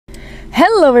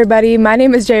Hello everybody, my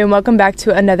name is Jay and welcome back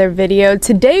to another video.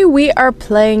 Today we are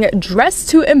playing Dress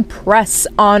to Impress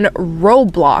on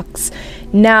Roblox.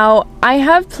 Now, I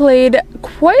have played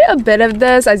quite a bit of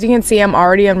this. As you can see, I'm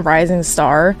already on Rising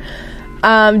Star.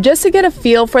 Just to get a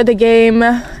feel for the game,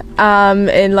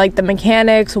 and like the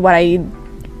mechanics, what I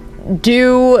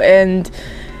do, and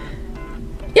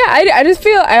yeah,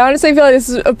 I honestly feel like this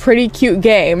is a pretty cute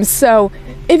game. So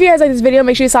if you guys like this video,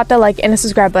 make sure you slap that like and the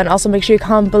subscribe button. Also, make sure you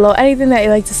comment below anything that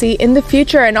you'd like to see in the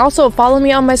future. And also, follow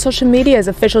me on my social medias.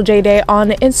 Official Jayy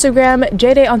on Instagram,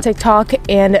 Jayy on TikTok,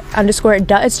 and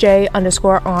 _.sj_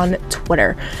 on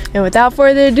Twitter. And without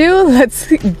further ado,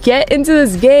 let's get into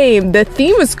this game. The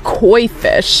theme is koi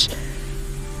fish.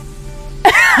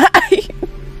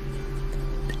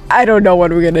 I don't know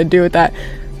what we're gonna do with that.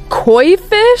 Koi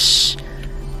fish?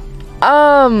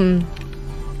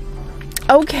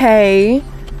 Okay.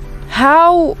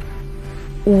 How?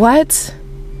 What?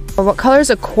 Or what color is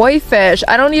a koi fish?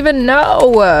 I don't even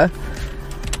know.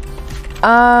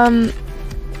 I'm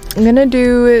gonna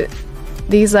do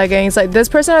these leggings. Like, this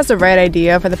person has the right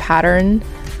idea for the pattern.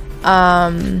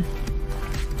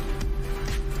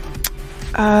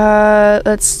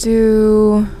 Let's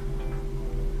do...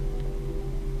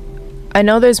 I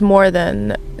know there's more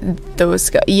than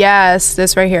those. Yes,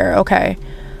 this right here. Okay.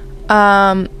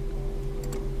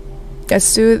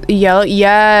 Let's do yellow.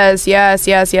 Yes.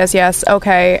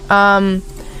 Okay. I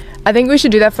think we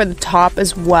should do that for the top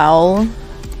as well.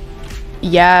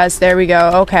 Yes, there we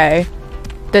go. Okay.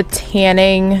 The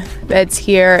tanning bits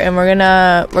here, and we're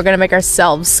gonna make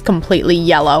ourselves completely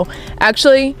yellow.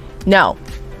 Actually, no.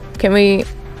 Can we?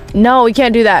 No, we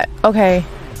can't do that. Okay.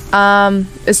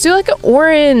 Let's do like an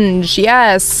orange.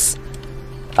 Yes.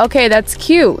 Okay, that's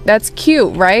cute. That's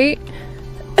cute, right?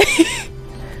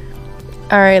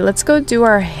 Alright, let's go do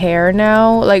our hair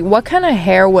now. Like, what kind of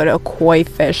hair would a koi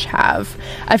fish have?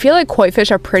 I feel like koi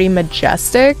fish are pretty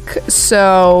majestic,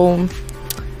 so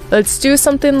let's do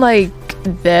something like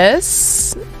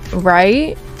this,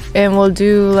 right? And we'll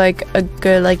do like a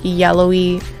good like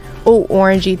yellowy, oh,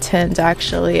 orangey tint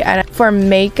actually. And for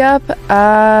makeup,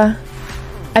 I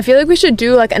feel like we should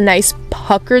do like a nice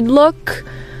puckered look,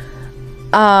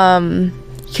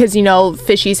 because you know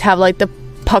fishies have like the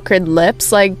puckered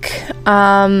lips, like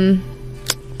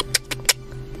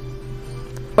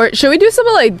or should we do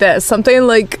something like this, something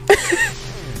like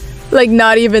like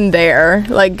not even there,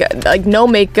 like no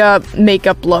makeup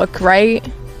look, right?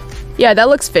 Yeah, that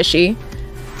looks fishy.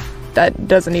 That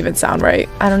doesn't even sound right.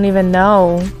 I don't even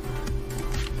know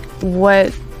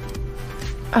what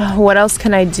else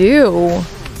can I do.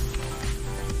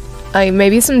 Like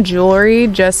maybe some jewelry,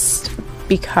 just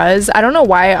because. I don't know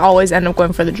why I always end up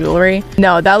going for the jewelry.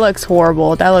 No, that looks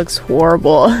horrible. That looks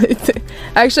horrible.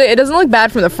 Actually, it doesn't look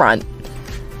bad from the front.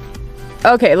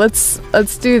 Okay, let's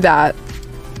do that.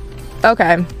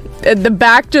 Okay. The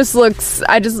back just looks,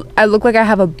 I look like I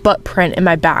have a butt print in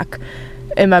my back.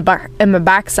 In my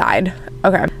backside.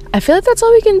 Okay. I feel like that's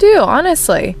all we can do,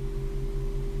 honestly.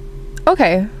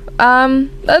 Okay.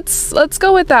 Let's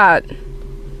go with that.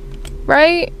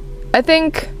 Right? I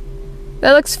think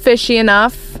that looks fishy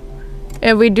enough.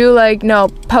 If we do like no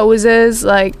poses,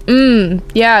 like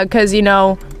yeah, because you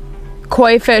know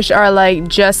koi fish are like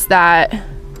just that.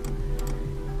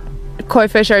 Koi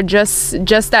fish are just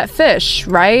that fish,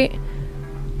 right?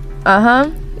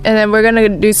 And then we're gonna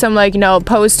do some like, you know,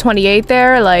 pose 28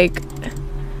 there, like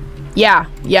yeah,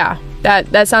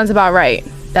 that sounds about right.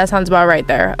 That sounds about right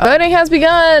there. Voting has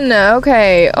begun.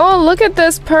 Okay. Oh, look at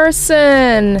this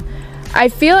person. I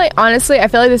feel like, honestly, I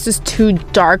feel like this is too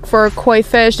dark for a koi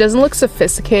fish. Doesn't look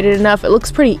sophisticated enough. It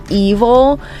looks pretty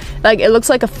evil. Like, it looks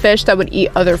like a fish that would eat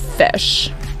other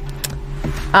fish.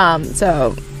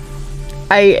 So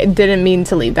I didn't mean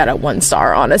to leave that at 1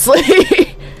 star, honestly.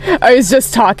 I was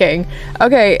just talking.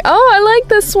 Okay. Oh, I like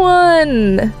this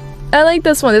one. I like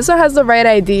this one. This one has the right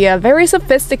idea. Very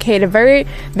sophisticated. Very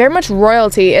much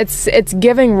royalty. It's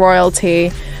giving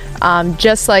royalty.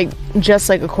 Just like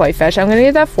a koi fish. I'm gonna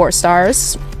give that 4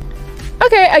 stars.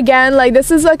 Okay, again, like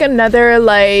this is like another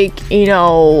like, you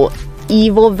know,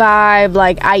 evil vibe,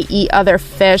 like I eat other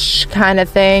fish kind of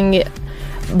thing,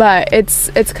 but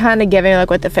it's kind of giving like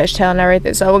with the fishtail and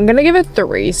everything. So I'm gonna give it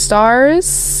 3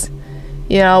 stars.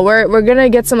 You know, we're gonna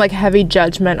get some like heavy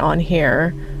judgment on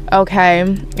here. Okay,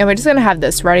 and we're just gonna have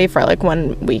this ready for like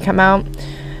when we come out.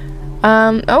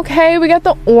 Okay, we got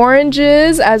the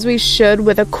oranges, as we should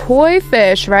with a koi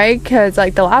fish, right? Because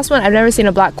like the last one, I've never seen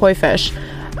a black koi fish.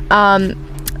 I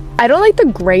don't like the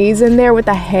grays in there with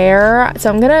the hair, so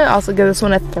I'm gonna also give this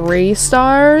one a 3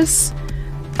 stars.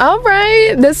 All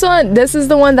right, this is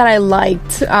the one that I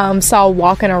liked. Saw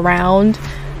walking around.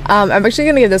 I'm actually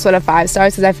gonna give this one a 5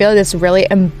 stars because I feel like this really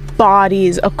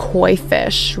embodies a koi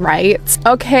fish, right?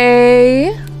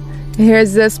 Okay,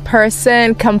 here's this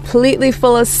person completely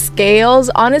full of scales.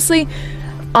 Honestly,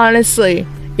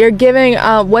 you're giving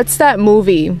what's that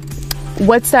movie?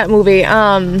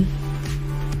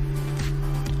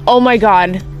 Oh my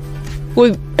god,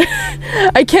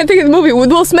 I can't think of the movie with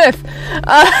Will Smith.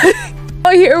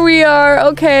 Oh, here we are.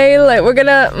 Okay, like we're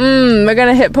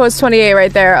gonna hit pose 28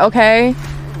 right there. Okay.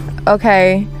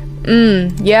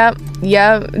 Yep.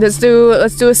 Let's do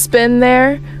a spin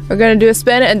there. We're gonna do a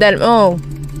spin and then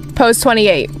pose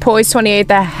 28. Pose 28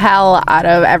 the hell out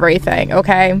of everything.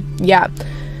 Okay. Yeah.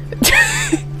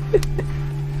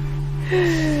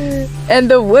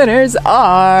 And the winners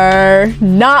are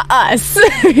not us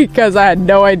because I had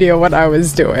no idea what I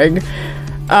was doing.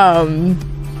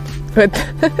 But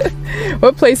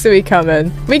what place did we come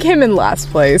in? We came in last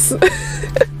place.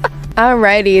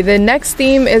 Alrighty, the next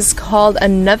theme is called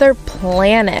Another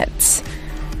Planet.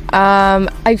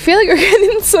 I feel like we're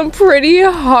getting some pretty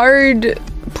hard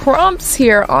prompts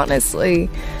here, honestly.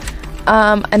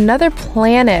 Another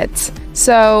planet.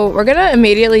 So we're gonna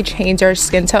immediately change our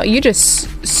skin tone. You just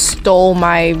stole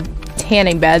my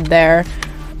tanning bed there.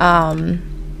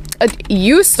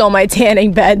 You stole my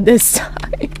tanning bed this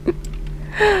time.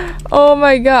 Oh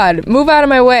my god, move out of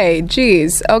my way.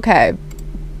 Jeez. Okay.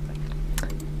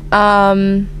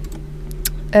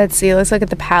 Let's see, let's look at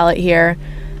the palette here.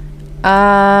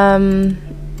 I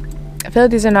feel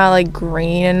like these are not like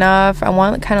green enough. I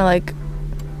want kind of like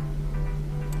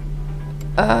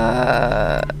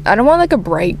I don't want like a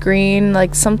bright green,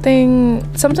 like something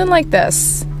like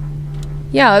this.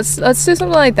 Yeah, let's do something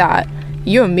like that.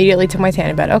 You immediately took my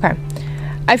tanning bed. Okay.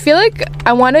 I feel like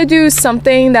I want to do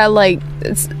something that like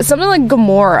something like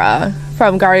Gamora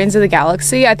from Guardians of the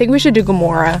Galaxy. I think we should do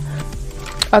Gamora.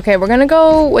 Okay, we're gonna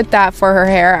go with that for her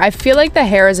hair. I feel like the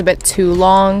hair is a bit too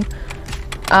long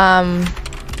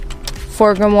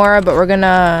for Gamora, but we're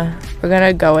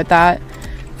gonna go with that.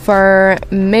 For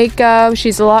makeup,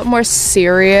 she's a lot more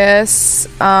serious,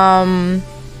 and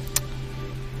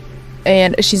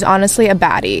she's honestly a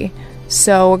baddie.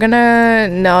 So we're gonna,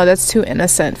 no, that's too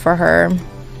innocent for her.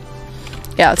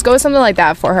 Yeah, let's go with something like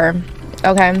that for her.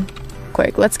 Okay,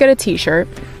 quick, let's get a t-shirt.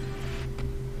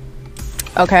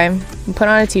 Okay, put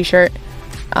on a t-shirt.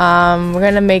 We're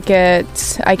gonna make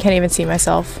it, I can't even see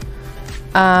myself.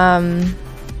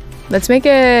 Let's make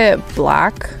it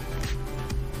black.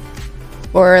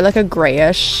 Or like a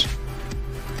grayish.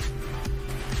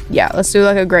 Yeah, let's do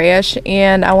like a grayish.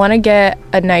 And I want to get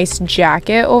a nice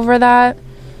jacket over that.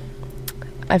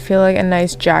 I feel like a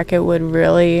nice jacket would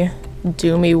really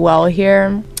do me well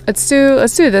here. Let's do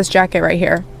this jacket right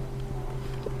here.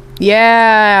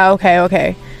 Yeah,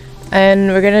 okay.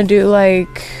 And we're gonna do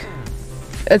like,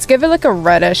 let's give it like a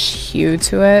reddish hue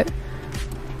to it,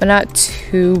 but not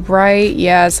too bright.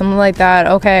 Yeah, something like that.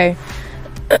 Okay.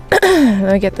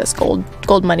 Let me get this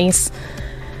gold monies.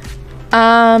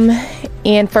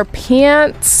 And for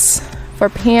pants, we're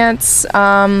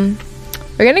gonna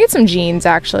get some jeans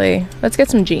actually. Let's get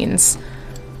some jeans.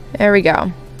 There we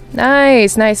go.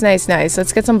 Nice.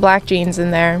 Let's get some black jeans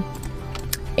in there.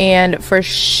 And for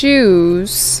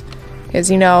shoes, because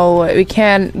you know we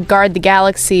can't guard the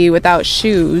galaxy without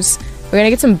shoes, we're gonna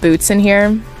get some boots in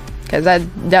here. Because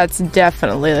that's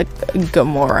definitely like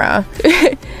Gamora.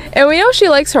 And we know she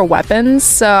likes her weapons,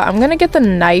 so I'm gonna get the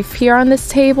knife here on this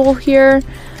table here.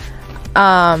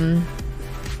 Yeah,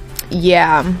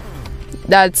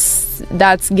 that's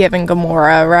giving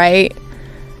Gamora, right?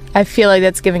 I feel like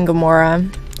that's giving Gamora.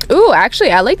 Ooh,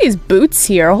 actually, I like these boots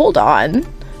here. Hold on,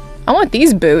 I want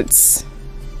these boots.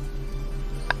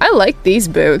 I like these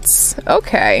boots.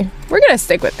 Okay, we're gonna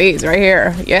stick with these right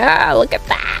here. Yeah, look at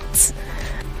that.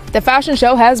 The fashion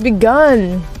show has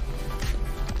begun.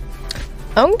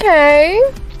 Okay.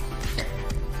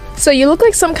 So you look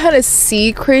like some kind of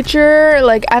sea creature.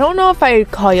 Like, I don't know if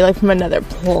I'd call you like from another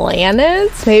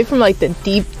planet. Maybe from like the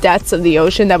deep depths of the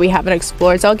ocean that we haven't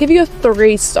explored. So I'll give you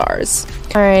 3 stars.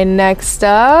 Alright, next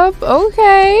up.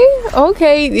 Okay.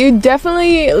 You're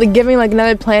definitely like giving like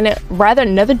another planet, rather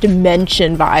another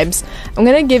dimension vibes. I'm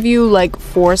gonna give you like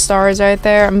 4 stars right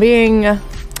there. I'm being a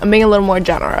little more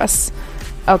generous.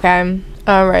 Okay.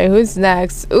 Alright, who's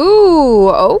next? Ooh,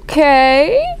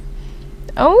 okay.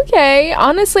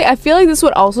 Honestly, I feel like this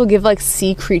would also give like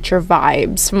sea creature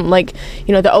vibes from like,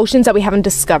 you know, the oceans that we haven't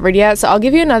discovered yet. So I'll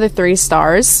give you another 3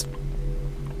 stars.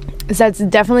 So that's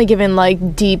definitely giving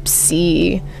like deep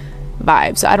sea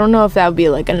vibes. So I don't know if that would be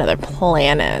like another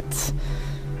planet.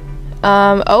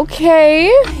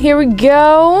 Okay, here we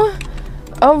go.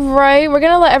 Alright, we're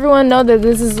gonna let everyone know that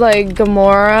this is like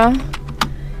Gamora.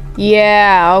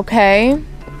 Yeah, okay.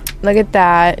 Look at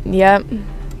that. Yep.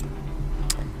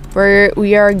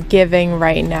 We are giving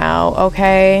right now,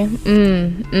 okay?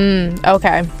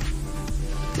 Okay.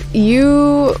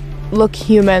 You look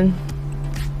human.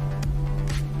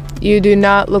 You do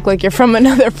not look like you're from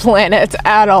another planet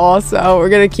at all, so we're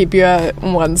gonna keep you at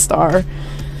 1 star.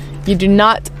 You do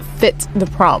not fit the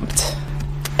prompt.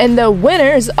 And the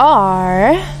winners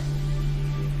are...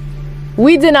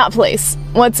 We did not place,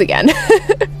 once again.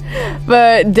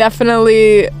 But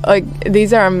definitely, like,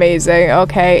 these are amazing,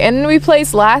 okay? And we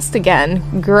placed last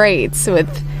again. Great,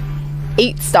 with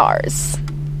 8 stars.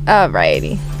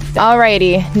 Alrighty.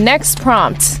 Alrighty, next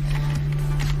prompt.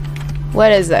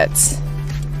 What is it?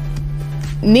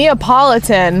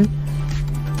 Neapolitan.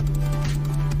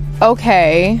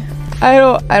 Okay. I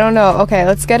don't know. Okay,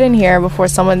 let's get in here before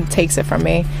someone takes it from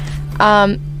me.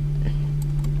 I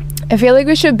feel like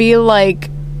we should be like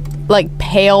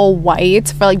pale white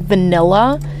for like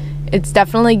vanilla. It's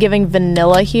definitely giving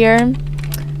vanilla here.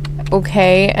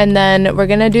 Okay, and then we're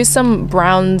gonna do some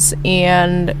browns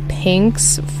and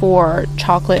pinks for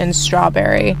chocolate and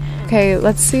strawberry. Okay,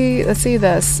 let's see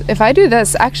this. If I do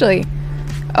this, actually,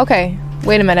 okay,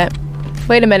 wait a minute,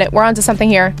 we're onto something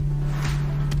here.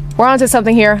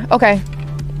 Okay.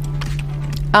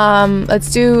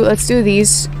 Let's do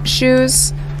these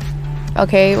shoes.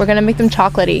 Okay, we're gonna make them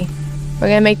chocolatey. We're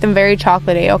gonna make them very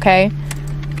chocolatey, okay?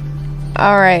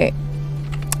 Alright.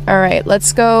 Alright,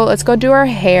 let's go do our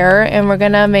hair, and we're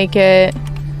gonna make it...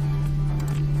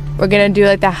 We're gonna do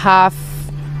like the half...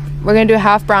 We're gonna do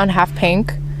half brown, half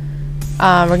pink.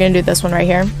 We're gonna do this one right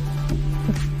here.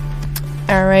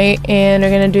 Alright, and we're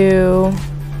gonna do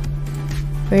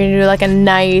like a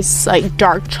nice, like,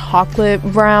 dark chocolate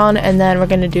brown, and then we're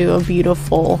gonna do a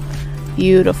beautiful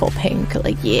pink.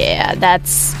 Like, yeah,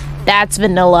 that's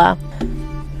vanilla.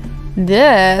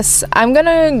 This, I'm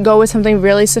gonna go with something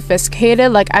really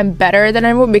sophisticated. Like, I'm better than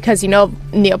everyone, because, you know,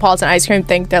 Neapolitan ice cream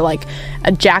think they're like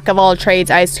a jack of all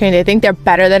trades ice cream. They think they're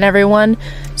better than everyone.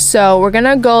 So we're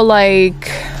gonna go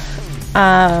like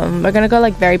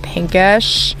very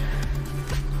pinkish.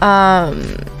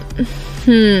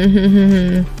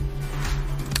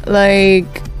 Like,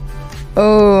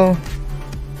 oh,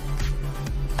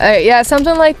 yeah,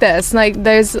 something like this. Like,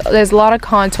 there's a lot of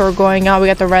contour going on. We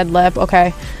got the red lip.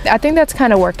 Okay, I think that's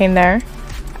kind of working there.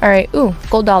 All right. Ooh,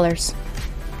 gold dollars.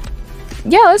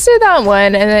 Yeah, let's do that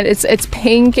one. And then it's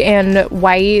pink and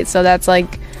white. So that's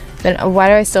like, then why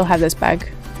do I still have this bag?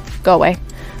 Go away.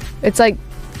 It's like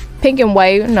pink and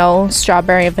white. No,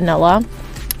 strawberry and vanilla.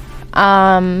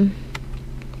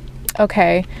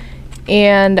 Okay.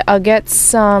 And I'll get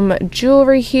some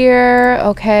jewelry here.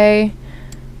 Okay.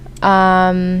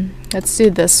 Let's do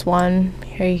this one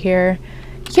right here.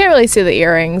 You can't really see the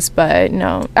earrings, but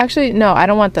no. Actually, no, I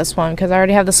don't want this one because I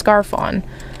already have the scarf on.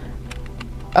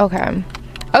 Okay.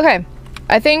 Okay.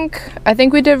 I think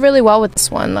we did really well with this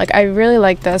one. Like, I really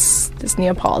like this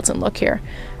Neapolitan look here.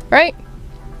 Right?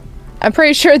 I'm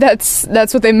pretty sure that's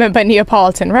what they meant by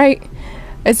Neapolitan, right?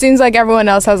 It seems like everyone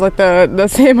else has like the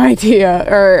same idea,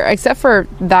 or except for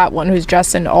that one who's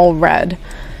dressed in all red.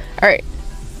 Alright,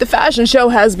 the fashion show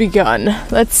has begun.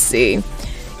 Let's see.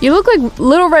 You look like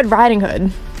Little Red Riding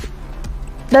Hood.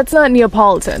 That's not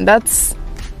Neapolitan. That's...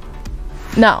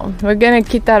 No, we're gonna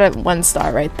keep that at 1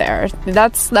 star right there.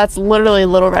 That's literally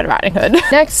Little Red Riding Hood.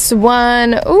 Next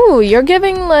one. Ooh, you're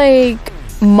giving like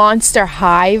Monster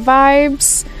High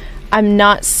vibes. I'm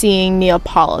not seeing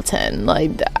Neapolitan.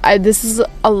 Like, this is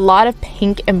a lot of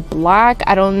pink and black.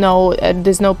 I don't know.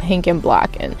 There's no pink and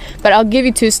black in, but I'll give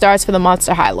you 2 stars for the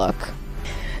Monster High look.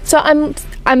 So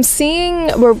I'm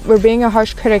seeing, we're being a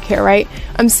harsh critic here, right?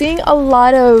 I'm seeing a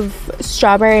lot of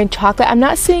strawberry and chocolate. I'm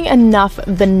not seeing enough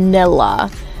vanilla.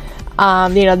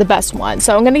 You know, the best one.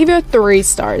 So I'm gonna give you 3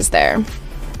 stars there.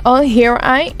 Oh, here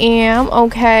I am.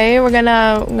 Okay, we're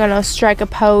gonna strike a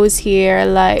pose here,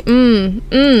 like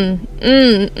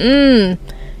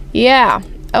yeah.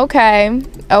 Okay.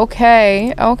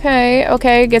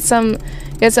 Get some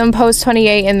pose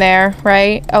 28 in there,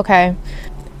 right? Okay.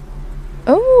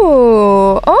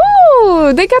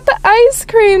 Oh, they got the ice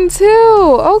cream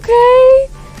too.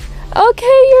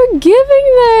 Okay, you're giving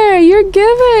there. You're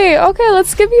giving. Okay,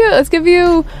 let's give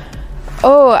you.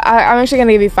 Oh, I'm actually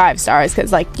gonna give you 5 stars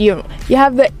because, like, you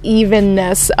have the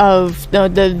evenness of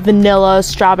the vanilla,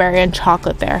 strawberry, and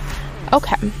chocolate there.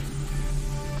 Okay.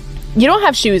 You don't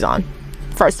have shoes on,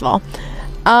 first of all.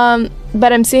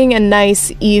 But I'm seeing a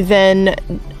nice, even,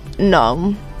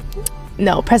 no,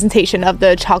 presentation of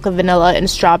the chocolate, vanilla, and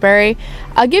strawberry.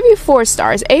 I'll give you 4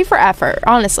 stars. A for effort,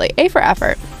 honestly. A for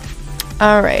effort.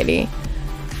 Alrighty.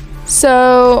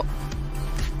 So...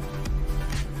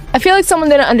 feel like someone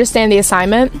didn't understand the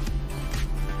assignment.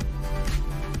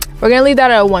 We're gonna leave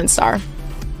that at a 1 star.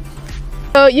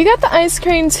 So you got the ice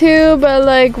cream too, but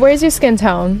like, where's your skin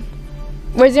tone?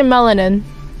 Where's your melanin?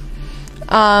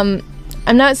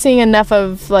 I'm not seeing enough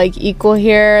of like equal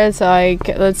here, so like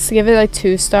let's give it like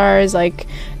 2 stars. Like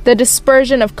the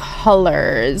dispersion of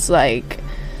colors, like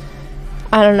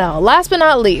I don't know. Last but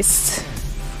not least,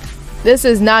 this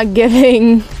is not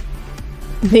giving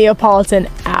Neapolitan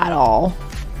at all.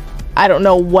 I don't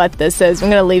know what this is. I'm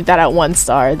gonna leave that at 1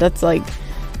 star. That's like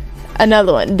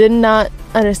another one. Did not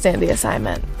understand the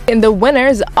assignment. And the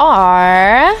winners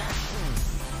are...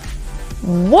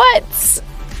 What?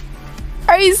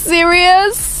 Are you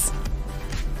serious?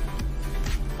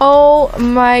 Oh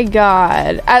my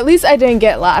god. At least I didn't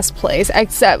get last place,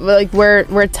 except like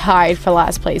we're tied for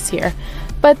last place here.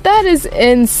 But that is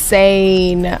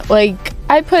insane. Like,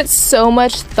 I put so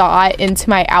much thought into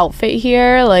my outfit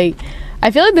here. Like, I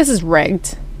feel like this is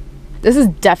rigged. This is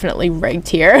definitely rigged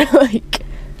here. Like,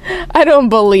 I don't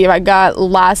believe I got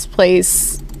last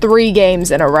place 3 games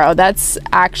in a row. That's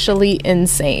actually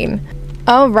insane.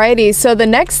 Alrighty, so the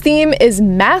next theme is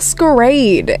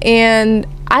masquerade, and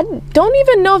I don't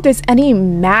even know if there's any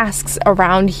masks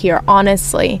around here,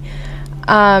 honestly.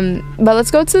 But let's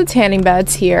go to the tanning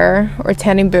beds here, or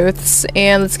tanning booths,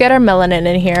 and let's get our melanin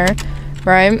in here,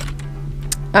 right?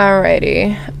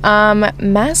 Alrighty.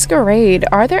 Masquerade.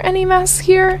 Are there any masks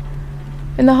here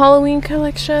in the Halloween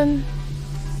collection?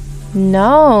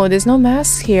 No, there's no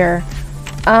masks here.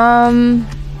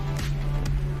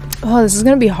 Oh, this is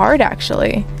gonna be hard,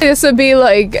 actually. This would be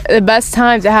like the best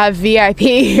time to have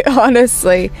VIP,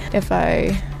 honestly.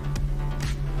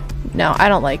 No, I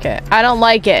don't like it. I don't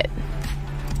like it.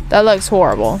 That looks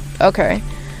horrible. Okay.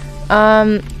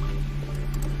 How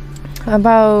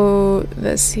about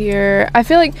this here? I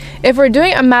feel like if we're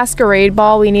doing a masquerade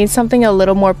ball, we need something a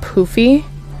little more poofy,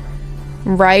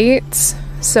 right?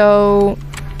 So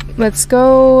let's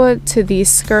go to these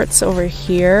skirts over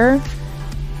here.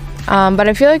 But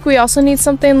I feel like we also need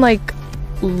something like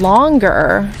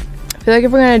longer. I feel like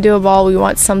if we're gonna do a ball, we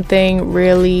want something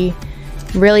really,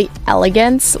 really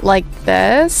elegant like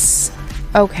this.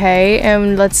 Okay,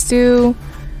 and let's do,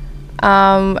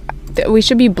 we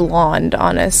should be blonde,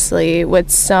 honestly,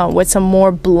 with some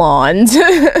more blonde.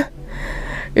 I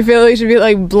feel like we should be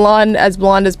like blonde as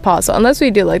possible, unless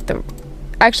we do like the,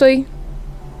 actually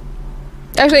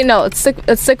no, let's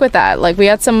stick with that. Like we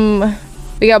got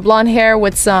blonde hair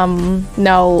with some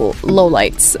low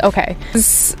lights. Okay,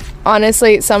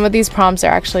 honestly, some of these prompts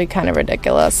are actually kind of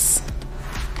ridiculous.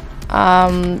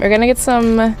 We're gonna get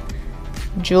some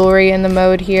jewelry in the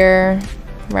mode here,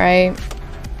 right?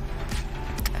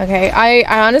 Okay,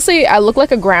 I honestly, I look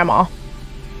like a grandma.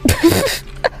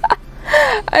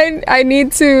 I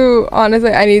need to,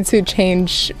 honestly, I need to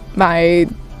change my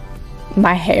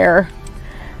hair.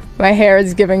 My hair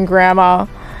is giving grandma.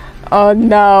 Oh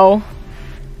no.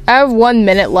 I have 1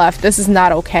 minute left. This is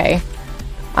not okay.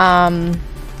 I'm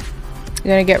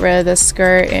gonna get rid of this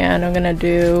skirt and I'm gonna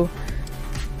do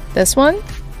this one.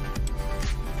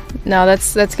 No,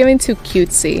 that's giving too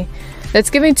cutesy. That's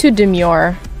giving too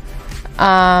demure.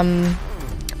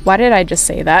 Why did I just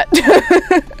say that?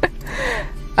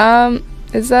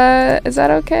 Is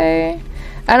that okay?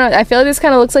 I don't know. I feel like this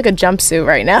kind of looks like a jumpsuit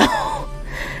right now.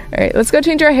 All right, let's go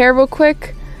change our hair real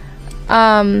quick.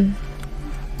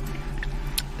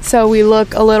 So we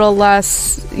look a little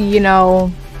less, you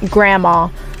know, grandma.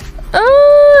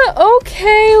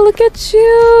 Okay, look at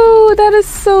you. That is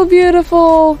so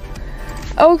beautiful.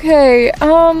 Okay,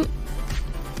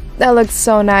 that looks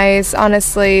so nice.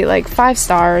 Honestly, like 5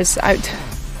 stars. I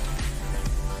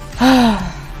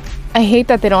hate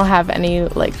that they don't have any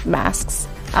like masks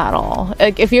at all.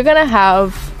 Like if you're gonna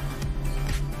have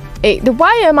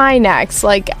why am I next?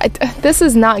 Like this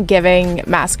is not giving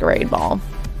masquerade ball.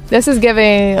 This is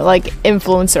giving like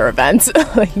influencer event.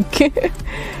 Like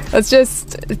let's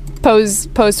just pose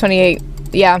 28.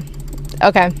 Yeah.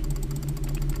 Okay,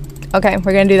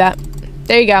 we're gonna do that.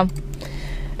 There you go.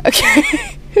 Okay.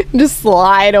 Just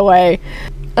slide away.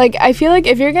 Like I feel like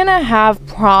if you're gonna have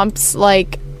prompts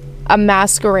like a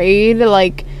masquerade,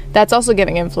 like that's also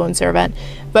giving influencer event,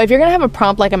 but if you're gonna have a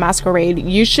prompt like a masquerade,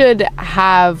 you should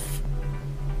have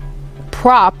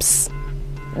props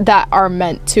that are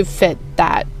meant to fit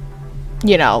that,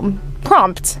 you know,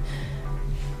 prompt.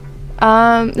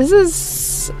 This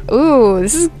is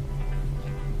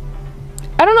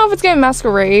I don't know if it's giving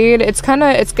masquerade. It's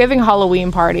giving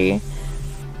Halloween party.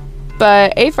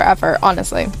 But A for effort,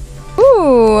 honestly.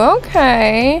 Ooh,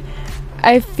 okay.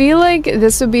 I feel like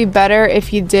this would be better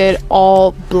if you did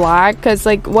all black, because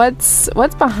like what's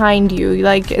behind you?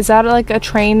 Like, is that like a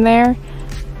train there?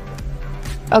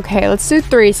 Okay, let's do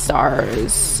 3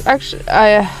 stars. Actually,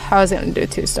 I was gonna do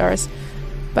 2 stars,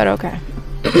 but okay.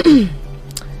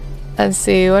 Let's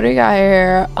see, what do we got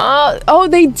here? Oh,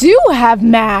 they do have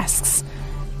masks.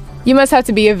 You must have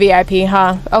to be a VIP,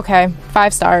 huh? Okay,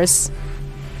 5 stars.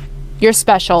 You're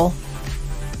special.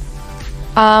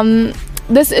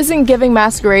 This isn't giving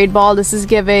masquerade ball, this is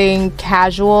giving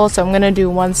casual, so I'm gonna do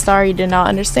 1 star. You did not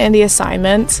understand the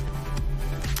assignment.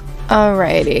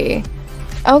 Alrighty.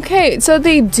 Okay, so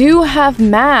they do have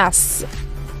masks,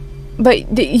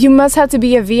 but you must have to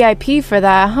be a VIP for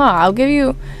that, huh? I'll give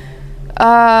you,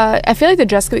 I feel like the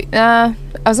dress could be, I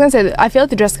was gonna say, I feel like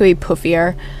the dress could be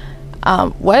poofier.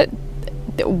 What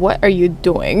are you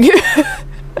doing?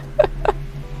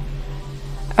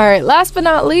 Alright, last but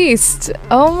not least.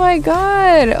 Oh my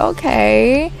god,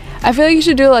 okay. I feel like you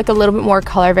should do like a little bit more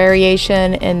color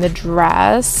variation in the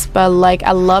dress, but like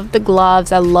I love the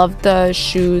gloves, I love the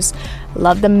shoes, I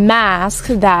love the mask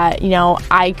that, you know,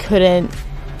 I couldn't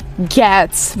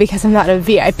get because I'm not a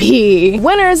VIP.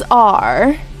 Winners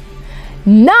are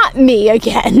not me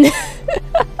again.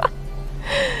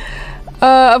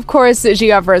 Of course she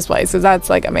got first place, so that's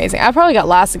like amazing. I probably got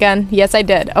last again. Yes, I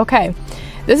did. Okay.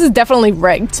 This is definitely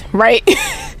rigged, right?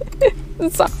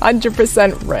 It's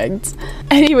 100% rigged.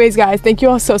 Anyways, guys, thank you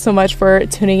all so much for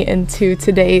tuning into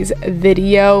today's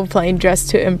video, playing Dress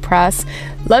to Impress.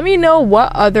 Let me know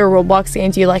what other Roblox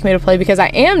games you'd like me to play, because I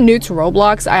am new to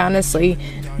Roblox. I honestly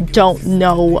don't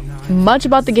know much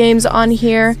about the games on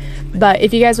here, but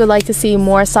if you guys would like to see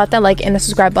more, slap that like and the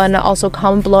subscribe button. Also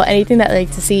comment below anything that I'd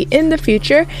like to see in the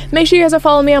future. Make sure you guys are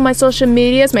following me on my social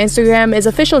medias. My Instagram is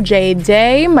official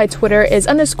Jayy, my Twitter is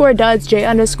 _duds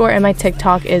J_, and my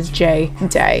TikTok is Jayy.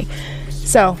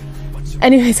 So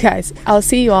anyways, guys, I'll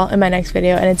see you all in my next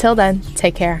video, and until then,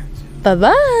 take care. Bye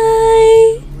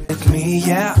bye. With me,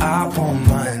 yeah, I won't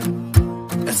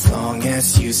mind. As long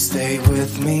as you stay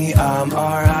with me, I'm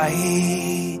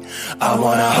alright. I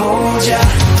wanna hold ya.